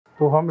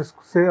तो हम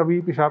इससे अभी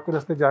पेशाब के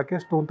रास्ते जाके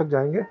स्टोन तक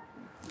जाएंगे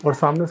और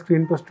सामने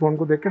स्क्रीन पर स्टोन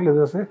को देख के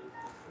लेज़र से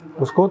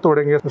उसको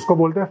तोड़ेंगे। उसको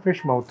बोलते हैं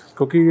फिश माउथ,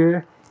 क्योंकि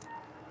ये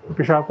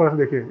पेशाब का रास्ता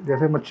देखिए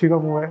जैसे मच्छी का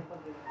मुँह है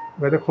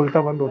वैसे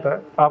खुलता बंद होता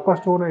है। आपका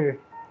स्टोन है ये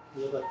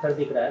पत्थर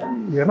दिख रहा है,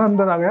 ये ना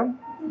अंदर आ गया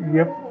हम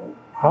ये।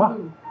 हाँ,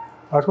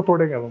 आज को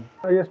तोड़ेंगे अब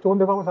हम। ये स्टोन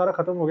देखो सारा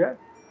खत्म हो गया है।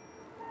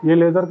 ये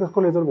लेज़र,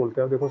 किसको लेज़र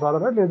बोलते हैं, देखो सारा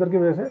ना लेज़र की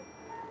वजह से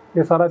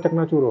ये सारा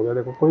चकनाचूर हो गया।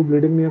 देखो कोई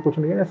ब्लीडिंग नहीं है, कुछ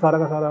नहीं है, सारा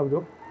का सारा अब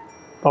जो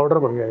पाउडर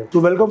बन गया है। तो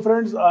वेलकम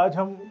फ्रेंड्स, आज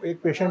हम एक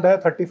पेशेंट है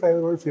 35 ईयर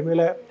ओल्ड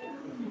फीमेल है,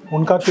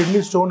 उनका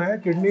किडनी स्टोन है।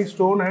 किडनी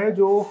स्टोन है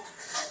जो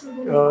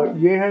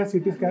ये है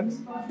सीटी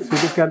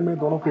स्कैन में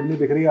दोनों किडनी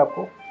दिख रही है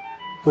आपको।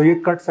 तो ये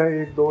कट्स है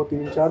 1 2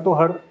 3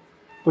 4,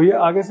 तो ये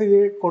आगे से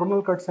ये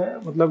कोरोनल कट्स है,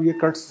 मतलब ये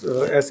कट्स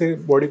ऐसे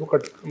बॉडी को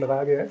कट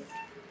लगाया गया है।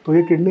 तो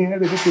ये किडनी है,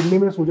 देखिए किडनी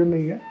में सूजन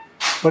नहीं है,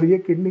 पर ये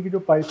किडनी की जो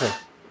पाइप है,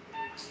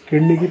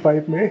 किडनी की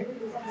पाइप में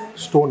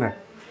स्टोन है।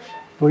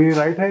 तो ये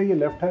राइट है, ये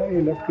लेफ्ट है,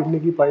 ये लेफ्ट किडनी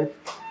की पाइप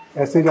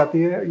ऐसे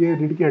जाती है। ये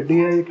रीढ़ की हड्डी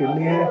है, ये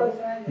किडनी है,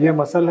 ये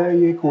मसल है,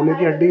 ये कूल्हे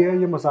की हड्डी है,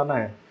 ये मसाना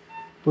है।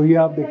 तो ये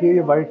आप देखिए,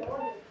 ये वाइट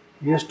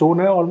ये स्टोन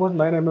है, ऑलमोस्ट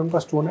 9 mm का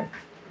स्टोन है।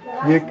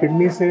 ये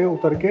किडनी से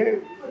उतर के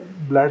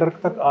ब्लैडर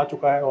तक आ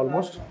चुका है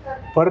ऑलमोस्ट,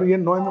 पर ये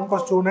 9 mm का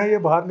स्टोन है। ये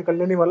बाहर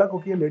निकलने नहीं वाला,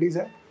 क्योंकि ये लेडीज़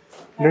है।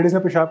 लेडीज़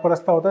में पेशाब का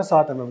रास्ता होता है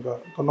 7 mm का,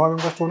 तो 9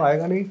 mm का स्टोन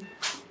आएगा नहीं।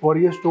 और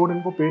ये स्टोन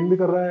इनको पेन भी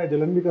कर रहा है,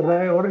 जलन भी कर रहा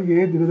है, और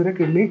ये धीरे धीरे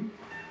किडनी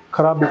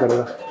ख़राब भी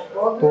करेगा।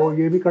 तो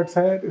ये भी कट्स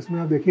है इसमें,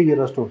 आप देखिए ये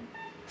रहा स्टोन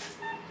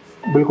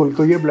बिल्कुल।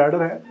 तो ये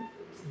ब्लैडर है,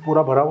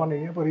 पूरा भरा हुआ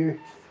नहीं है, पर ये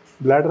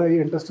ब्लैडर है,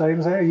 ये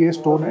इंटेस्टाइन्स है, ये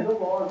स्टोन है।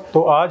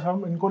 तो आज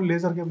हम इनको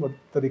लेज़र के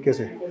तरीके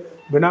से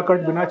बिना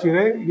कट बिना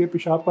चीरे, ये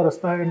पेशाब का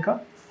रास्ता है इनका,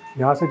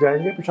 यहाँ से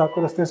जाएंगे पेशाब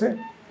के रास्ते से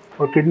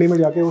और किडनी में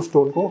जाके उस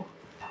स्टोन को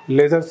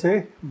लेज़र से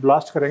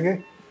ब्लास्ट करेंगे।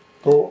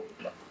 तो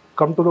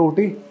come to the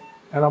Ooty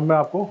and अब मैं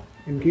आपको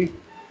इनकी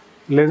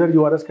लेज़र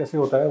URS कैसे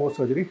होता है वो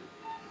सर्जरी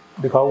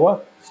दिखाऊंगा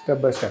स्टेप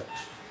बाय स्टेप।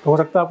 तो हो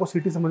सकता है आपको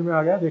सीटी समझ में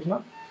आ गया,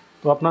 देखना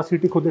तो अपना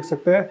सीटी खुद देख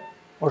सकते हैं।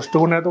 और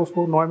स्टोन है तो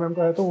उसको 9 mm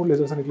का है तो वो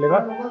लेज़र से निकलेगा,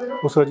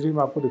 वो सर्जरी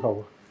में आपको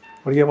दिखाऊंगा।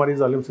 और ये हमारी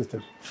जालिम सिस्टर,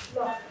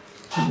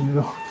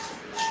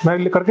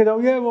 मैं करके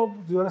जाऊँगी वो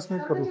URS में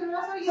करूँ।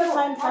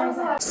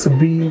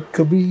 सभी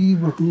कभी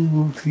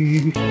बहू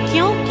थी,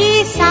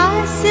 क्योंकि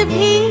सास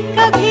भी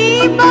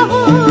कभी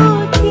बहू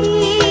थी।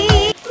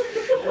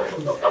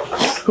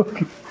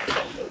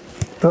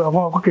 तो अब हम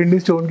आपको किडनी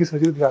स्टोन की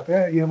सर्जरी दिखाते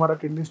हैं। ये हमारा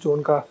किडनी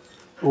स्टोन का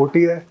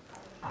OT है।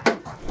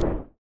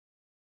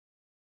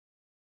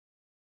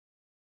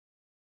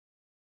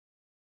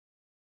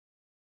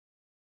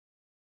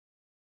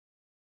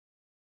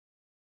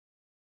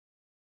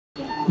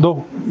 दो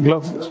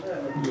ग्लव्स।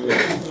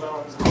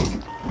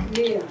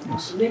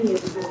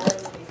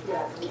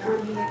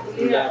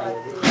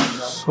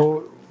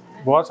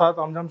 बहुत सारा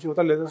तामझाम चाहिए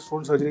होता है लेज़र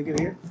स्टोन सर्जरी के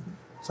लिए।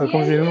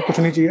 सर्कमसिजन में कुछ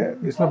नहीं चाहिए,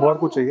 इसमें बहुत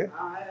कुछ चाहिए।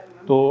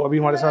 तो अभी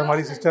हमारे साथ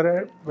हमारी सिस्टर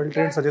है, वेल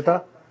ट्रेन सजिता।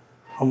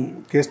 हम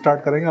केस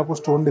स्टार्ट करेंगे, आपको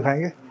स्टोन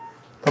दिखाएंगे,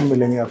 तब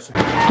मिलेंगे आपसे।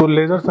 तो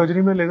लेज़र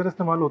सर्जरी में लेज़र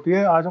इस्तेमाल होती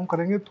है। आज हम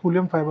करेंगे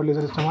थूलियम फाइबर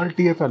लेज़र इस्तेमाल,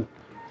 TFL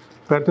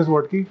 35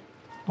 वाट की।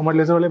 हमारे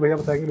लेज़र वाले भैया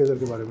बताएंगे लेज़र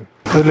के बारे में।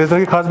 तो लेज़र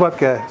की खास बात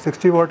क्या है,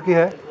 60 वाट की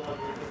है,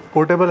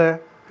 पोर्टेबल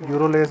है,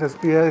 यूरोलेस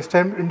SP है। इस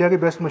टाइम इंडिया की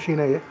बेस्ट मशीन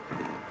है ये,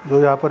 जो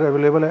यहाँ पर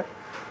अवेलेबल है।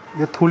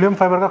 ये थूलियम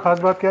फाइबर का खास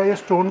बात क्या है, ये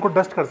स्टोन को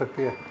डस्ट कर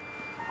सकती है।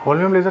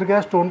 वॉल्यूम लेज़र क्या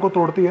है, स्टोन को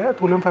तोड़ती है।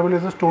 थूलियम फाइबर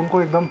लेज़र स्टोन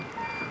को एकदम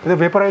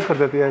वेपराइज कर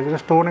देती है। जैसे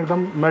स्टोन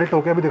एकदम मेल्ट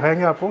होकर, अभी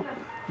दिखाएंगे आपको,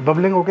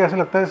 बबलिंग होकर ऐसे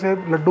लगता है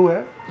जैसे लड्डू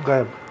है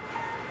गायब।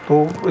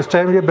 तो इस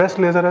टाइम ये बेस्ट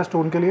लेज़र है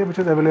स्टोन के लिए, which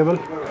is available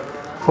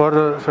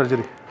for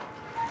surgery.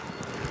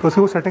 तो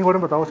उसकी वो सेटिंग बारे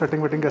में बताओ,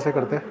 सेटिंग वेटिंग कैसे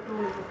करते हैं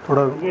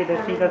थोड़ा। ये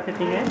डस्टिंग का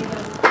सेटिंग है,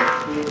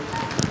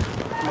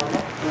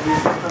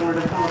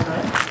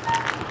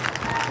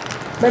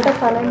 बेटा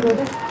खाना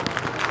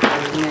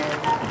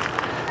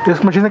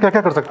इस मशीन से क्या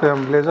क्या कर सकते हैं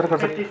हम? लेज़र कर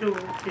सकते हैं,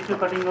 टिश्यू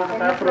कटिंग हो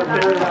सकता है,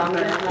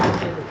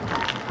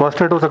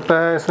 प्रोस्टेट हो सकता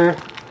है ऐसे।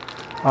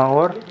 हाँ,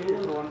 और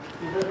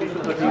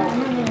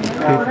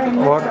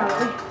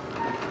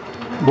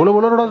बोलो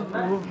थोड़ा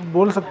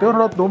बोल सकते हो,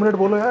 थोड़ा 2 मिनट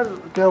बोलो यार,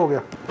 क्या हो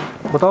गया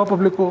बताओ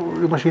पब्लिक को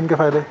ये मशीन के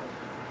फ़ायदे।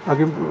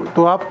 ताकि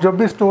तो आप जब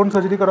भी स्टोन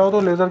सर्जरी कराओ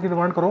तो लेज़र की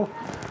डिमांड करो,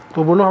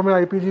 तो बोलो हमें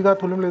IPG का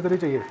थूलियम लेज़र ही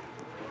चाहिए,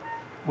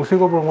 उसी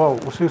को बनवाओ,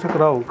 उसी से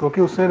कराओ,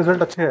 क्योंकि उससे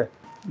रिजल्ट अच्छे हैं।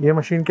 ये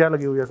मशीन क्या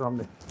लगी हुई है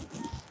सामने,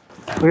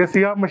 तो ये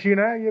सियाम मशीन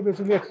है। ये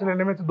बेसिकली एक्सरे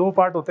लेने में 2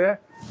 पार्ट होते हैं,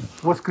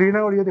 वो स्क्रीन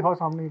है और ये दिखाओ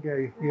सामने क्या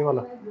है, ये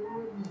वाला।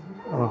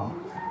 हाँ,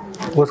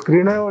 वो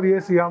स्क्रीन है और ये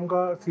सियाम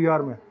का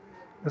CR में,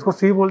 इसको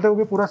C बोलते हैं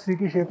क्योंकि पूरा C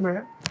की शेप में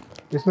है।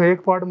 इसमें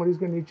एक पार्ट मरीज़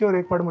के नीचे और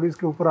एक पार्ट मरीज़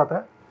के ऊपर आता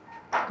है।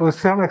 तो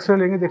इससे हम एक्सरे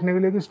लेंगे देखने के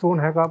लिए कि स्टोन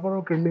है कहाँ पर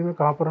और किडनी में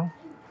कहाँ पर हम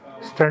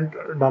स्टेंट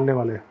डालने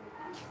वाले हैं।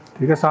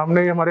 ठीक है,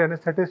 सामने ये हमारे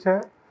एनेस्थेटिस्ट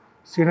है,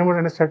 सीनियर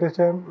एनेस्थेटिस्ट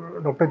है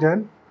डॉक्टर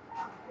जैन।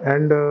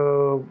 एंड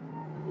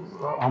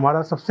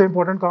हमारा सबसे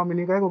इम्पोर्टेंट काम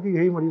इन्हीं का है, क्योंकि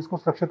यही मरीज़ को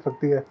सुरक्षित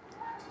रखती है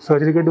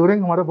सर्जरी के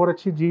ड्यूरिंग। हमारा बहुत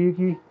अच्छी GE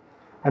की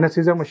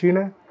एनेस्थीसिया मशीन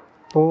है।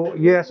 तो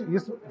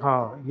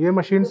ये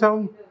मशीन से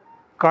हम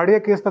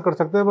कार्डियक केस तक कर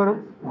सकते हैं,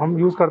 पर हम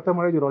यूज़ करते हैं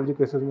हमारे यूरोलॉजी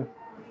केसेस में।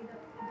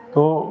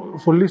 तो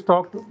फुल्ली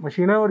स्टॉक्ड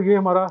मशीन है। और ये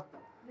हमारा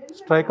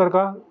स्ट्राइकर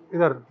का,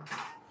 इधर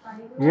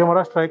ये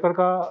हमारा स्ट्राइकर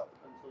का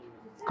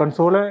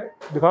कंसोल है।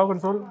 दिखाओ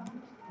कंसोल,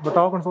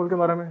 बताओ कंसोल के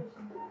बारे में।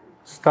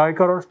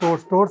 स्ट्राइकर और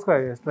स्टोर्स का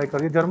है ये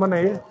स्ट्राइकर, ये जर्मन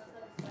है ये।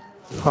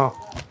 हाँ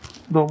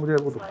दो मुझे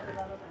वो दो।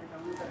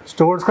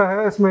 स्टोर्स का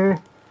है, इसमें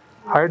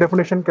हाई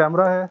डेफिनेशन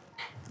कैमरा है।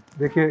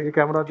 देखिए ये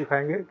कैमरा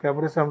दिखाएंगे,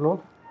 कैमरे से हम लोग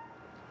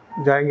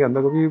जाएंगे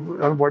अंदर, क्योंकि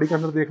हमें बॉडी के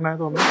अंदर देखना है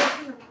तो हमें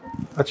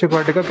अच्छी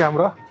क्वालिटी का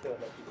कैमरा।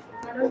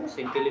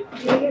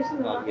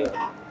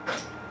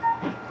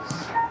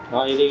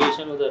 हाँ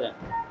इरिगेशन उधर है।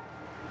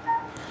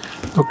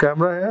 तो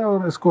कैमरा है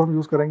और इसको हम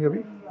यूज़ करेंगे अभी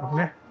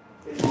अपने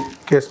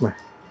केस में।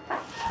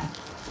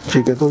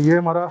 ठीक है, तो ये है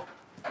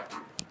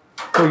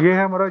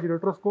हमारा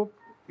जिरोट्रोस्कोप।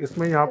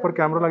 इसमें यहाँ पर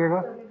कैमरा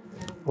लगेगा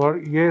और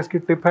ये इसकी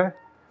टिप है।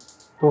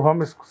 तो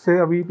हम इससे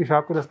अभी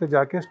पेशाब के रास्ते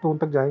जाके स्टोन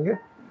तक जाएंगे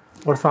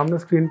और सामने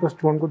स्क्रीन पर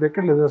स्टोन को देख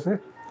के लेज़र से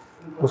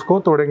उसको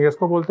तोड़ेंगे।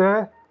 इसको बोलते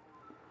हैं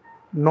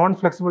नॉन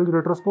फ्लेक्सिबल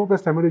जिरोट्रोस्कोप या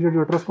सेमी रिजिड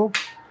जिरोट्रोस्कोप।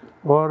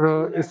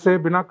 और इससे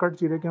बिना कट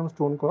चीरे के हम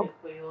स्टोन को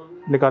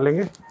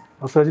निकालेंगे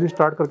और सर्जरी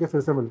स्टार्ट करके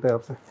फिर से मिलते हैं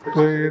आपसे।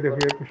 तो ये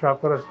देखिए पेशाब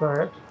का रास्ता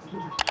है,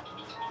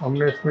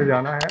 हमने इसमें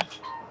जाना है।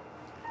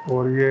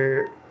 और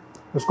ये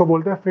इसको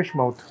बोलते हैं फिश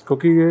माउथ,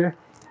 क्योंकि ये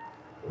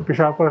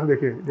पेशाब का रास्ता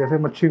देखिए जैसे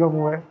मच्छी का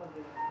मुंह है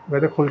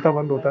वैसे खुलता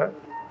बंद होता है।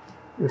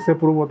 इससे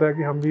प्रूव होता है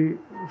कि हम भी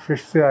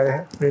फिश से आए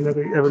हैं कहीं ना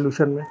कहीं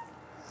एवोल्यूशन में।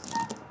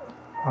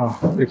 हाँ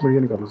एक मिनट ये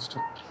निकालो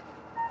सिस्टम।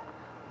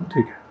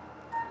 ठीक है,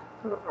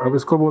 अब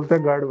इसको बोलते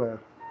हैं गाइड वायर।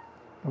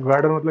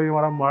 गाइडर मतलब ये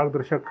हमारा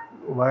मार्गदर्शक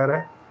वायर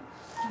है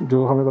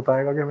जो हमें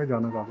बताएगा कि हमें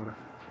जाना कहाँ पर है।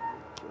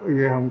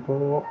 ये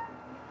हमको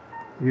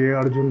ये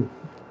अर्जुन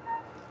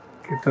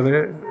की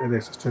तरह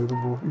देख सकते हैं,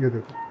 तो ये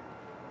देखो।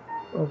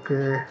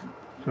 ओके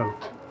चलो,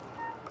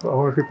 तो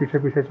हम इसके पीछे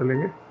पीछे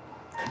चलेंगे।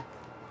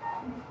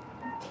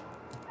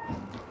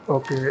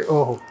 ओके,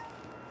 ओहो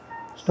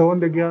स्टोन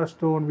दिख गया,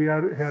 स्टोन वी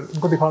आर हेयर।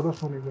 उनको दिखा दो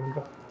स्टोन एक बार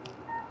उनका।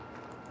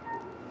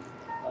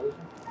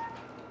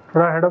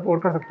 थोड़ा हेड अप और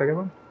कर सकते हैं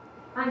क्या मैम?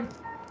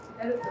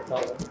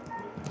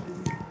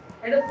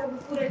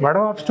 मैडम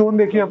आप स्टोन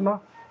देखिए अपना।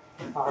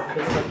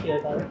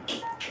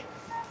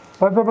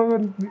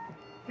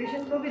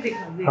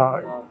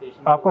 हाँ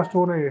आपका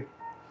स्टोन है ये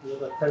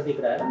पत्थर दिख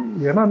रहा है,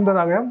 ये ना अंदर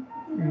आ गया हम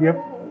ये।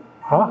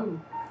 हाँ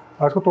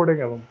आज इसको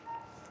तोड़ेंगे अब हम।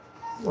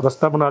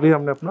 रास्ता बना लिया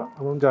हमने अपना,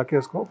 अब हम जाके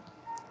इसको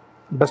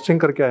डस्टिंग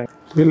करके आए।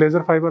 तो ये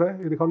लेज़र फाइबर है,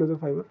 ये दिखाओ लेज़र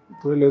फाइबर।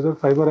 तो ये लेज़र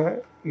फाइबर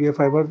है, ये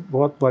फाइबर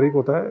बहुत बारीक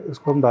होता है।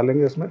 इसको हम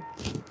डालेंगे इसमें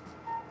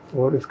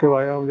और इसके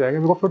बाद हम जाएंगे।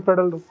 मेरे को फुट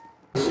पेडल दो।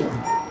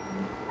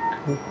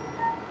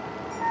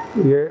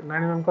 ये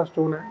 9 mm का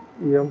स्टोन है,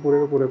 ये हम पूरे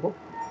के पूरे को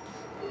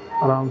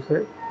आराम से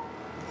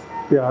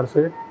प्यार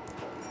से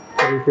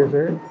तरीके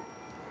से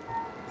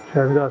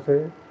शहजा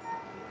से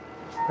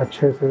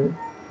अच्छे से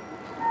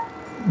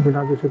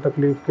बिना किसी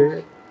तकलीफ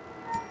के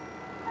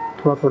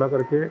थोड़ा थोड़ा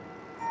करके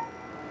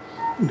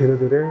धीरे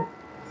धीरे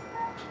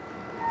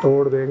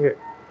तोड़ देंगे।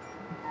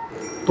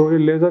 तो ये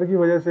लेज़र की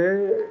वजह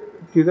से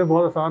चीज़ें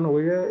बहुत आसान हो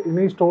गई है।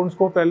 इन्हीं स्टोन्स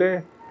को पहले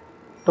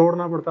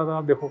तोड़ना पड़ता था,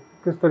 आप देखो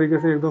किस तरीके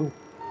से एकदम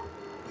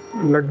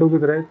लड्डू की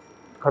तरह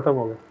ख़त्म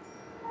हो गए।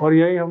 और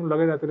यही हम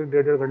लगे रहते थे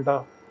 1.5 घंटा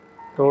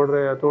तोड़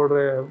रहे हैं,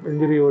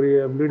 इंजरी हो रही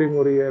है, ब्लीडिंग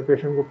हो रही है,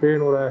 पेशेंट को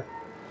पेन हो रहा है।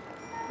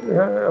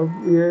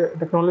 अब ये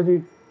टेक्नोलॉजी,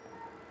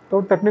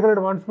 तो टेक्निकल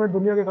एडवांसमेंट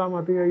दुनिया के काम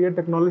आती है। ये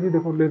टेक्नोलॉजी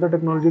देखो, लेज़र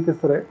टेक्नोलॉजी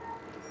किस तरह है।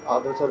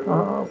 आधा सर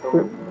हाँ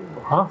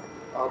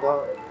आधा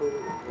तो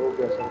हो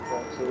गया सर,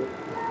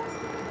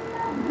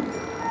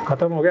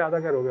 ख़त्म हो गया। आधा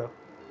क्या हो गया?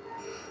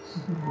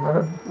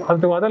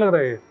 आज तो आधा लग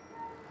रहा है।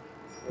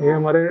 ये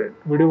हमारे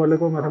वीडियो वाले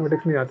को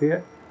मैथमेटिक्स नहीं आती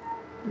है,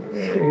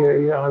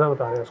 ये आधा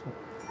बता रहे हैं इसको।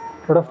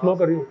 थोड़ा स्लो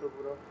करिए।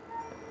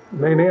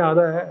 नहीं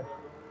आधा है।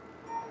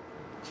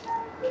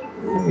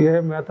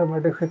 ये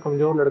मैथमेटिक्स के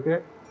कमज़ोर लड़के,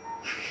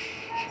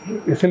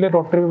 इसीलिए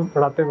डॉक्टर भी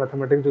पढ़ाते हैं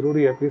मैथमेटिक्स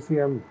ज़रूरी है,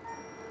 PCM,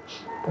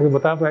 ताकि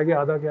बता पाए कि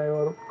आधा क्या है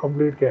और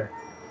कंप्लीट क्या है।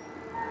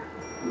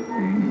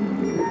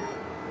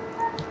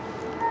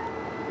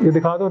 ये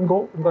दिखा दो इनको,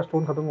 उनका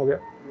स्टोन खत्म हो गया।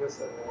 यस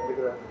सर दिख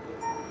रहा है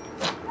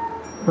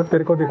तो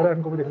तेरे को दिख रहा है,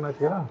 इनको भी दिखना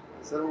चाहिए ना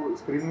सर, वो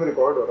स्क्रीन में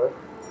रिकॉर्ड हो रहा है।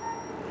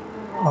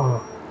 हाँ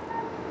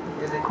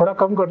थोड़ा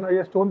कम करना।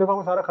 ये स्टोन देखो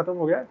वो सारा खत्म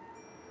हो गया है।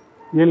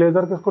 ये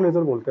लेज़र, किसको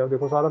लेज़र बोलते हैं? अब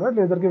देखो सारा ना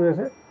लेज़र की वजह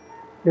से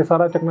ये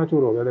सारा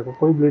चकनाचूर हो गया। देखो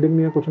कोई ब्लीडिंग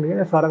नहीं है, कुछ नहीं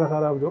है, सारा का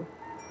सारा अब जो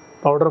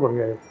पाउडर बन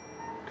गया है।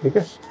 ठीक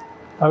है,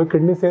 अभी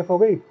किडनी सेफ हो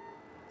गई,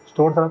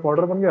 स्टोन सारा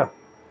पाउडर बन गया,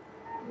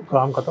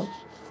 काम खत्म।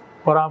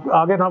 और आप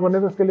आगे ना बने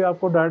तो इसके लिए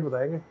आपको डाइट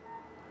बताएंगे,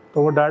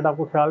 तो वो डाइट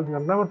आपको ख्याल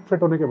करना है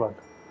फिट होने के बाद।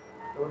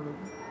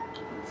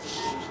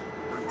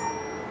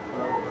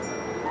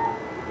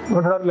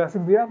 और थोड़ा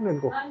लेसिस दिया आपने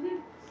इनको?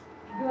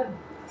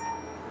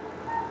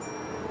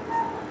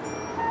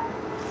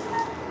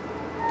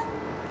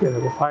 ये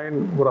देखो फाइन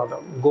बुरा था,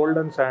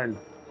 गोल्डन सैंड।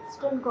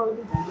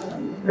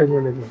 एक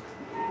मिनट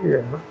ये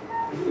है ना।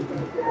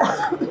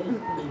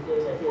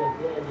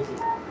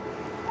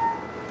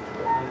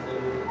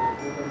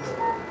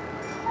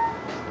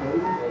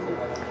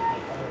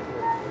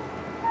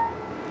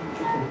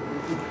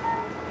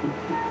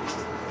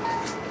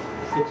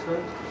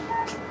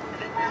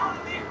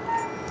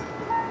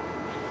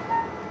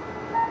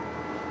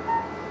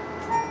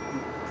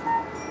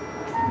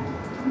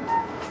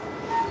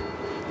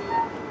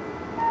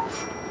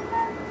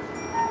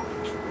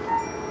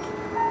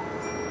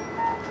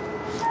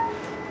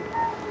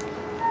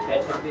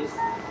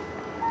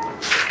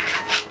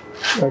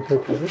 अच्छा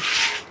अच्छा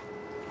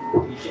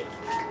ठीक है।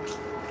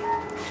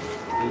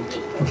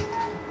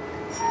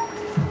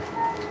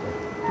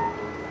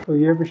 तो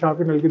ये पेशाब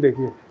की नलकी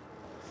देखिए,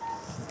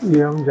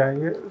 ये हम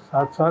जाएंगे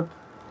साथ साथ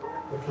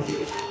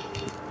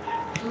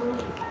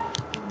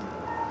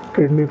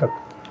किडनी तक।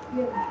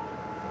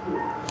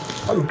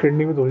 अब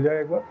किडनी में धुल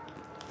जाए एक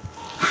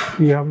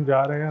बार। ये हम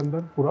जा रहे हैं अंदर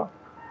पूरा,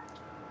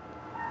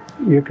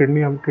 ये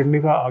किडनी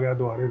का आ गया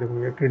द्वार, ये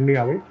देखो ये किडनी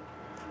आ गई।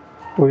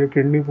 तो ये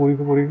किडनी पूरी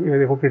की पूरी, ये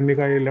देखो किडनी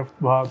का ये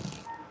लेफ्ट भाग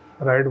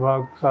राइट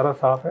भाग सारा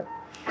साफ है।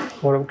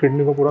 और अब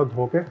किडनी को पूरा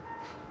धो के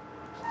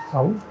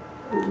हम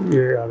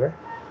ये आ गए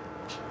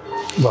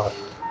बाहर।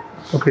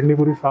 तो किडनी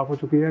पूरी साफ़ हो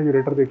चुकी है।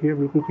 यूरेटर देखिए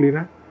बिल्कुल क्लीन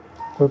है,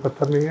 कोई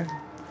पत्थर नहीं है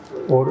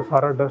और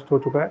सारा डस्ट हो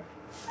चुका है।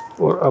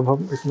 और अब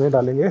हम इसमें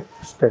डालेंगे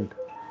स्टेंट।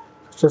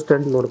 इससे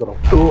स्टेंट लोड कराओ।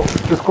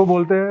 तो इसको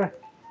बोलते हैं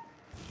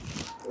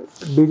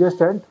डीजे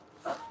स्टेंट।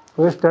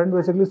 तो ये स्टेंट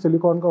बेसिकली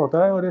सिलिकॉन का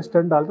होता है और ये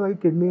स्टेंट डालते हैं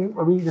किडनी,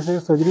 अभी जैसे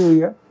सर्जरी हुई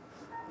है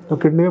तो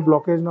किडनी में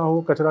ब्लॉकेज ना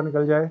हो, कचरा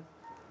निकल जाए,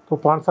 तो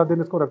 5-7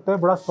 दिन इसको रखता है।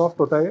 बड़ा सॉफ्ट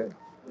होता है ये,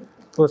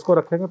 तो इसको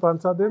रखेंगे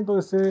 5-7 दिन। तो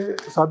इससे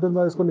 7 दिन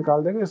बाद इसको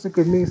निकाल देंगे, इससे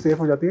किडनी सेफ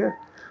हो जाती है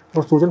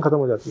और सूजन ख़त्म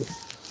हो जाती है।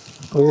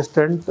 तो ये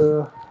स्टेंट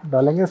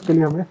डालेंगे, इसके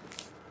लिए हमें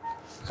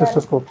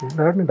सिस्टोस्कोप की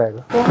डायरेक्ट नहीं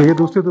डालेगा। तो ये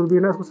दूसरी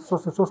दूरबीन है, इसको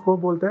सिस्टोस्कोप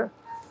बोलते हैं।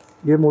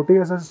 ये मोटी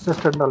है, इससे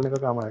स्टेंट डालने का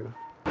काम आएगा।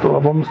 तो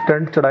अब हम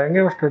स्टेंट चढ़ाएंगे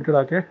और स्टेंट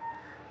चढ़ा के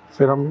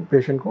फिर हम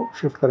पेशेंट को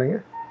शिफ्ट करेंगे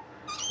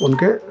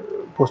उनके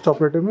पोस्ट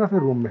ऑपरेटिव में या फिर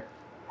रूम में।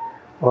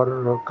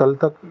 और कल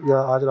तक या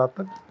आज रात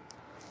तक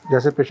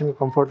जैसे पेशेंट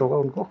को कंफर्ट होगा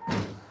उनको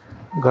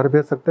घर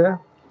भेज सकते हैं।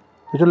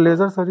 ये जो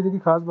लेज़र सर्जरी की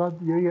खास बात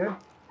यही है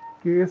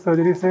कि इस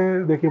सर्जरी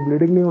से देखिए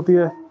ब्लीडिंग नहीं होती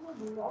है।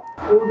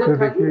 फिर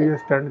देखिए ये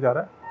स्टेंट जा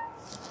रहा है।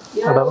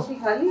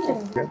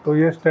 तो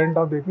ये स्टेंट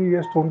आप देखिए,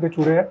 ये स्टोन के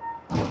चूरे हैं,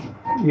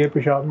 ये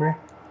पेशाब में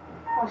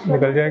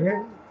निकल जाएंगे।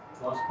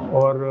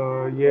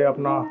 और ये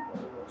अपना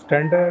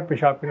स्टेंट है,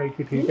 पेशाब की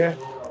नलकी ठीक है,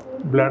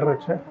 ब्लैडर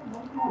अच्छा है,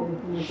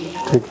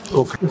 ठीक है,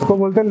 ओके। इसको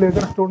बोलते हैं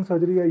लेजर स्टोन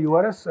सर्जरी या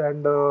यूआरएस।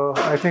 एंड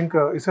आई थिंक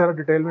इससे ज़्यादा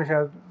डिटेल में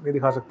शायद नहीं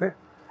दिखा सकते।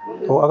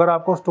 तो अगर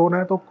आपको स्टोन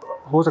है तो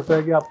हो सकता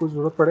है कि आपको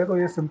ज़रूरत पड़े, तो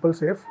ये सिंपल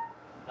सेफ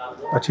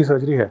अच्छी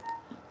सर्जरी है।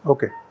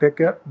 Okay, take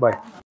care, bye.